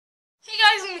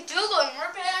Welcome to Google, and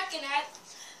we're back and at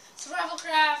Survival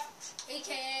Craft,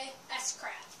 aka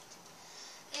S-Craft.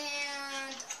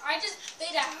 And I just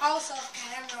made a house off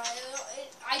camera.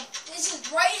 This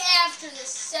is right after the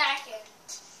second.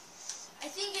 I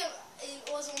think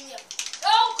it was only a...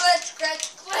 Oh, glitch!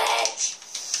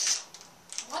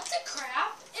 What the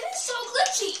crap? It is so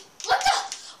glitchy! What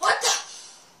the?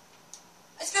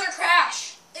 It's gonna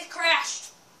crash. It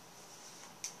crashed.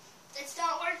 It's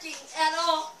not working at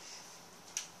all.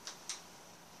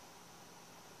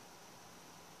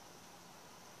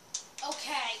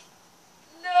 Okay.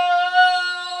 No!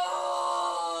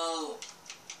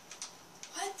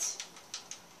 What?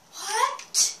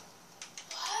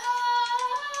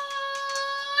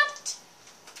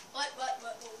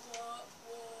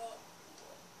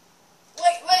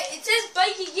 Wait, it says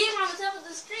Bikey Game on the top of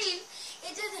the screen.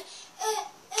 It says,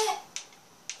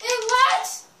 what?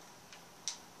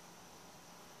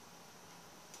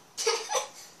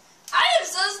 I am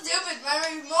so stupid. My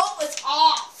remote was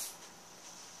off.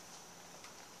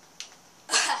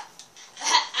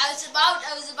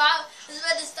 I was about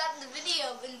to start the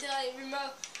video until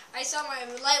I saw my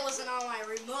light wasn't on my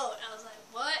remote. I was like,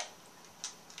 what?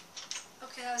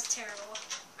 Okay, that was terrible.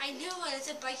 I knew when it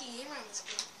said Bikey Gamer on the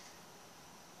screen.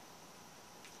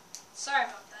 Sorry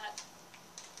about that.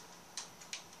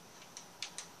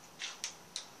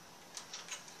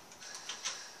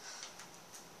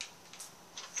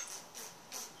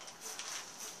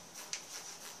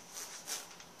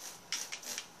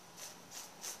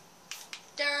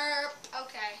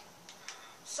 Okay.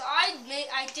 So I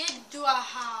did do a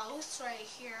house right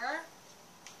here.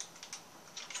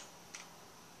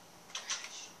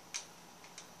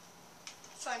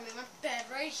 So I made my bed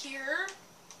right here.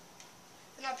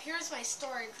 And up here is my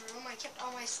storage room. I kept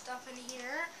all my stuff in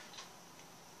here.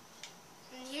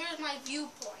 And here's my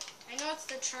viewpoint. I know it's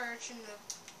the church and the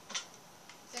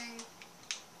thing.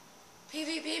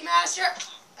 PvP Master!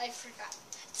 I forgot.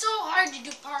 It's so hard to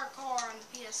do parkour on the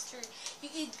PS3.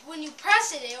 When you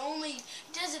press it, it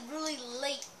does it really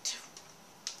late.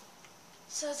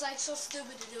 So it's like so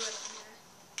stupid to do it on here.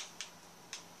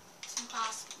 It's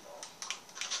impossible.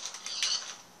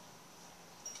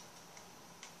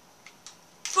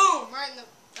 Boom! Right in the...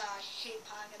 I hate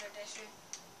Pocket Edition.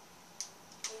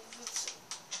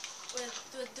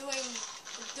 With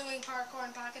doing parkour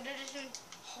in Pocket Edition,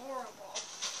 horrible.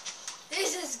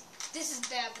 This is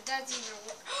bad, but that's even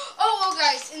worse. Oh,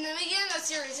 guys! In the beginning of the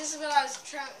series, this is what I was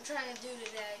trying to do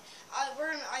today.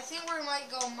 I think we might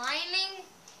go mining,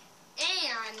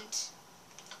 and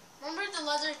remember the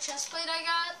leather chestplate I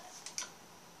got?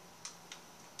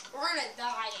 We're gonna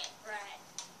dye it red.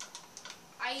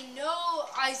 I know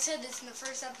I said this in the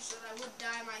first episode. I would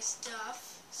dye my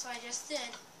stuff, so I just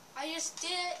did.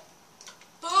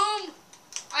 Boom!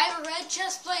 I have a red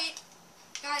chestplate.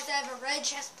 Guys, I have a red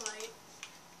chestplate.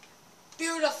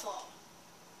 Beautiful.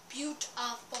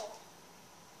 Beautiful.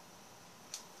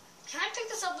 Can I pick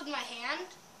this up with my hand?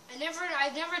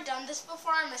 I've never done this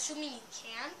before. I'm assuming you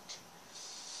can't.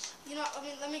 You know,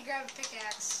 let me grab a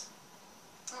pickaxe.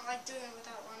 I don't like doing it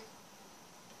without one.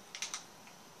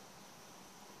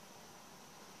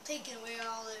 Taking away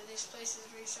all of this place's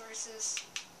resources.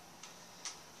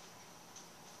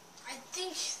 I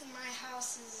think my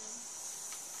house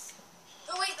is...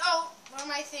 Oh wait, what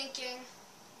am I thinking?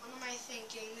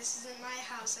 This isn't my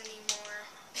house anymore.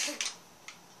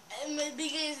 In the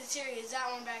beginning of the series, that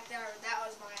one back there, that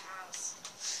was my house.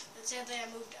 But sadly I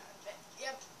moved out of it.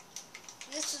 Yep.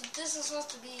 This is supposed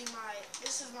to be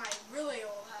this is my really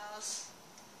old house.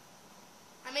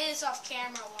 I made this off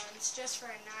camera once, just for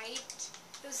a night.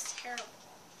 It was terrible.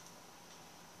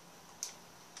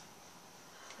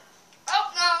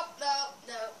 Oh,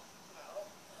 no.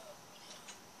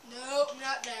 Nope,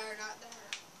 not there.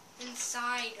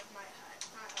 Inside of my hut,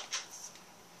 not outside.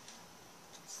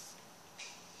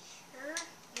 Here,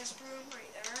 this room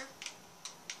right there.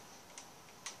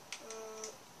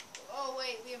 Oh,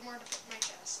 wait, we have more to put in my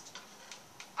chest.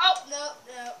 Oh, no,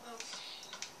 okay.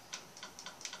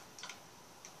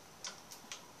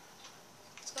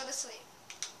 Let's go to sleep.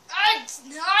 Ah, it's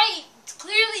night! It's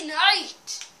clearly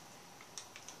night!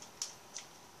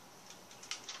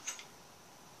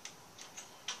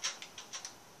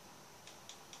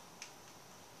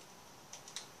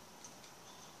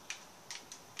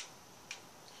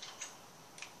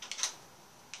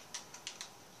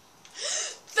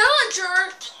 Villager!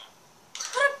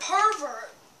 What a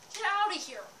pervert!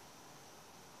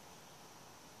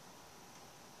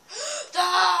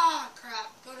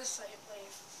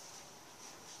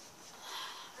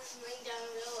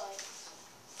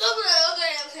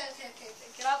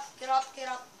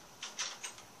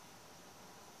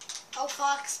 Oh,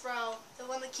 Fox Bro, the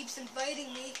one that keeps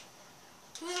inviting me.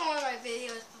 He was in one of my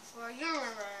videos before. You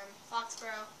remember him, Fox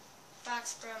Bro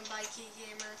and Bikey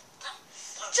Gamer.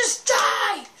 Just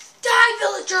die! Die,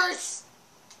 villagers!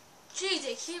 Jeez,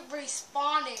 they keep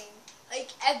respawning like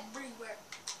everywhere.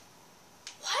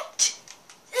 What?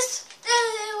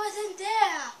 It wasn't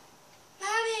there.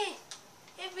 Mommy,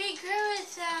 it regrew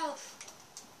itself.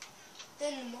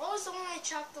 Then what was the one I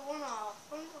chopped the one off?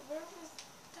 Where was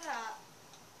that?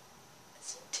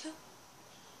 Is it two?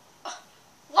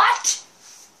 What?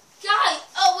 Guys!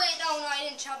 Oh wait, no, I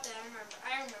didn't chop that.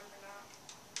 I remember now.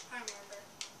 I remember.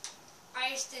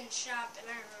 I just didn't chop it. I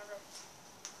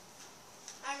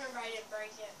remember I didn't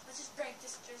break it. Let's just break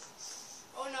this.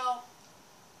 Oh no.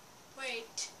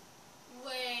 Wait.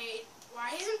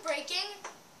 Why isn't it breaking?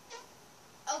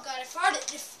 Oh god, I farted.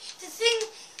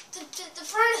 The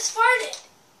furnace farted.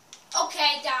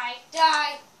 Okay,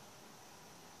 die.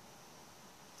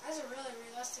 That's a really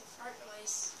realistic fart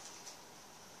noise.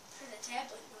 For the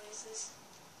tablet noises.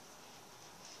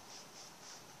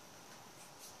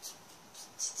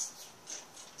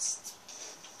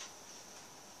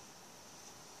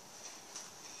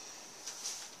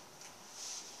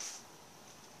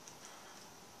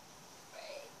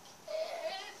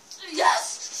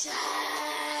 Yes!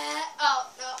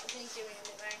 Oh, no, it didn't give me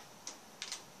anything.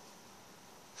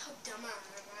 How dumb am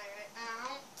I right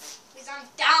now? Because I'm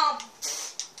dumb!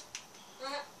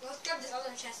 Let's grab this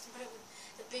other chest and put it with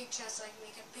the big chest so I can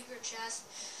make a bigger chest.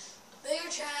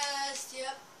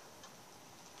 Yep.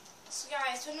 So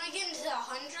guys, when we get into the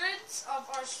hundreds of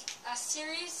our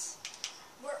series,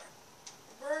 we're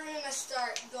gonna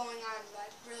start going on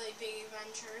like really big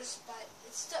adventures, but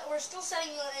we're still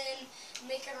setting it in,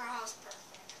 making our house perfect.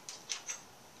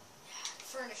 Yeah,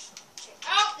 furnished.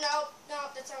 Oh no,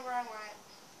 that's not where I want it.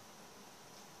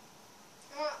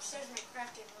 I want upstairs in my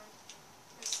crafting room.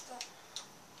 My stuff.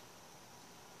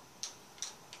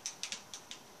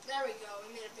 There we go.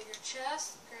 We made a bigger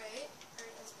chest. Great.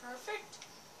 That's perfect.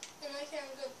 And I can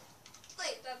go.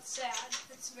 Wait, that's sad.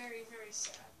 That's very, very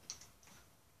sad.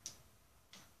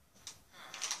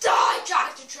 Die,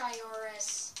 Dr.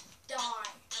 Trioris!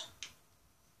 Die.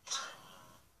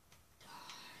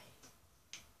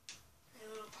 And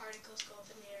little particles go up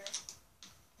in the air.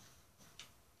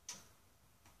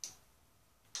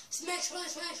 Smack.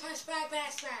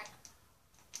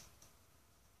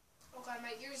 Oh god,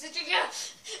 my ears itching again.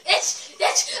 It's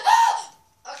ah!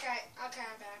 Okay, I'm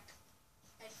back.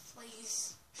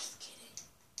 Please. Just kidding.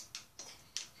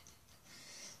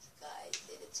 Guys,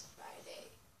 it's Friday.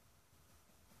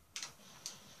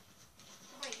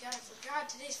 Oh my god, I forgot.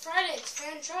 Today's Friday. It's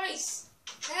fan choice.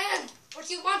 Man, what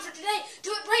do you want for today?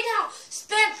 Do it right now.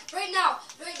 Spam right now.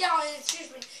 Right now. And excuse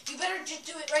me. You better just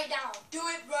do it right now. Do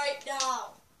it right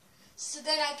now. So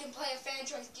then I can play a fan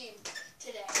choice game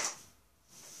today.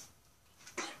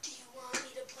 What do you want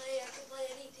me to play? I can play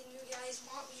anything you guys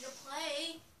want me to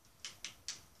play.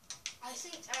 I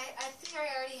think I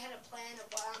already had a plan of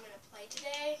what I'm gonna play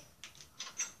today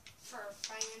for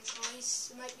fan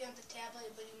choice. It might be on the tablet,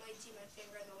 but you might see my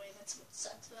finger in the way. That's what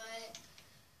sucks about it.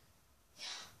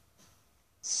 Yeah,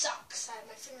 sucks.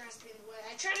 My finger has to be in the way.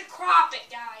 I try to crop it,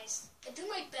 guys. I do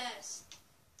my best.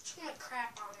 I just want to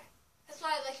crap on it. That's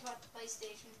what I like about the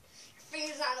PlayStation. Your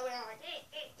finger's not in the way. I'm like,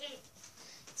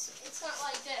 It's not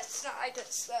like this. It's not like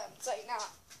this. It's like not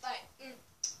like.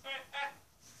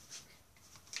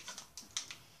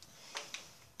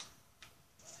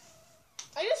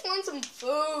 I just want some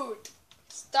food.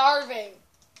 Starving.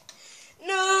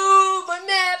 No, my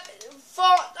map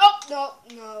fall. Oh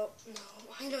no.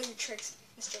 I know your tricks,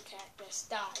 Mr. Cactus.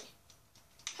 Die.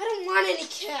 I don't want any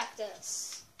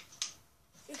cactus.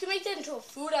 You can make that into a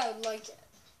food, I would like it.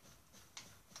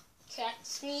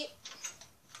 Cactus meat.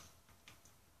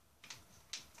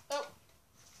 Oh.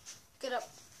 Get up.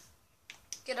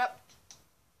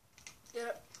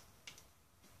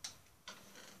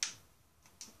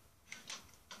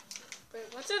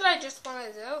 Wait, what did I just want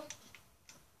to do?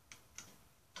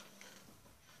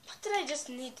 What did I just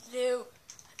need to do?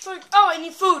 I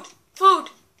need food. Food.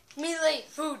 Immediately.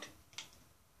 Food.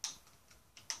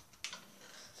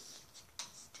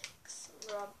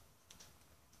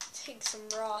 Take some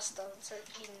raw stuff and start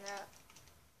eating that.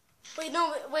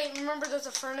 Wait, remember there's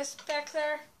a furnace back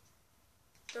there?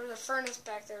 There was a furnace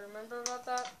back there, remember about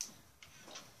that?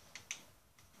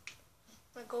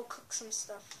 I'm gonna go cook some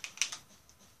stuff.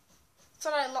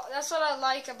 That's what I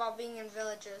like about being in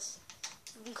villages.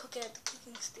 You can cook it at the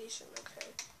cooking station, okay.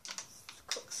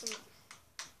 Cook some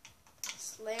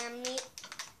lamb meat.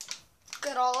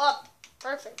 Cook it all up.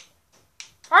 Perfect.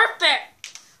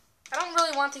 I don't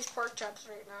really want these pork chops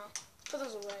right now. Put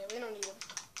those away. We don't need them.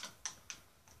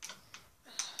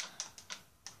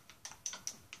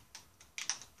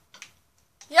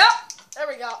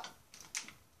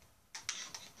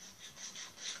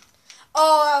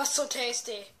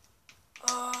 tasty.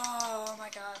 Oh my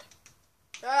god.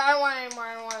 I don't want any more.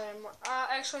 I don't want any more.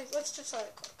 Actually, let's just let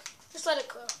it cook. Just let it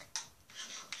cook.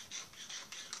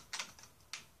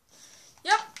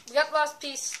 Yep, we got the last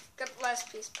piece. Got the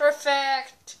last piece.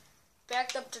 Perfect.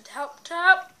 Backed up to top.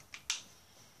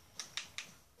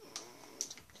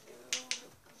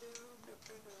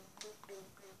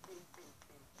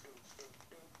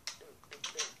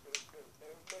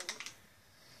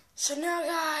 So now,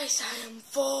 guys, I am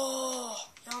full.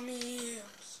 Yummy.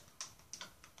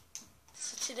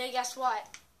 So today, guess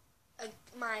what?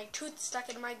 My tooth stuck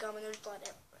in my gum and there's blood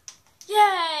everywhere.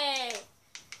 Yay!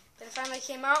 But it finally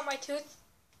came out. My tooth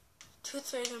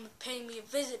fairy's gonna be paying me a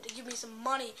visit to give me some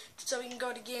money so we can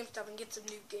go to GameStop and get some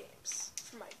new games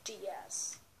for my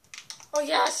DS. Oh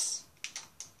yes!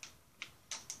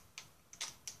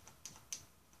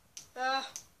 I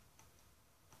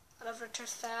love her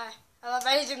tooth. I love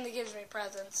anything that gives me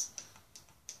presents.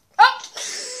 Oh!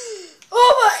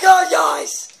 Oh my god,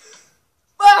 guys!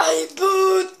 My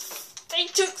boots! They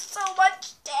took so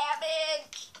much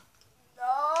damage! No!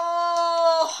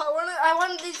 I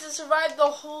wanted these to survive the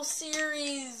whole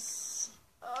series.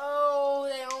 Oh,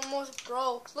 they almost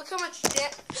broke. Look how much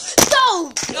damage.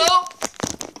 No! Nope.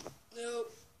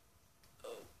 Nope.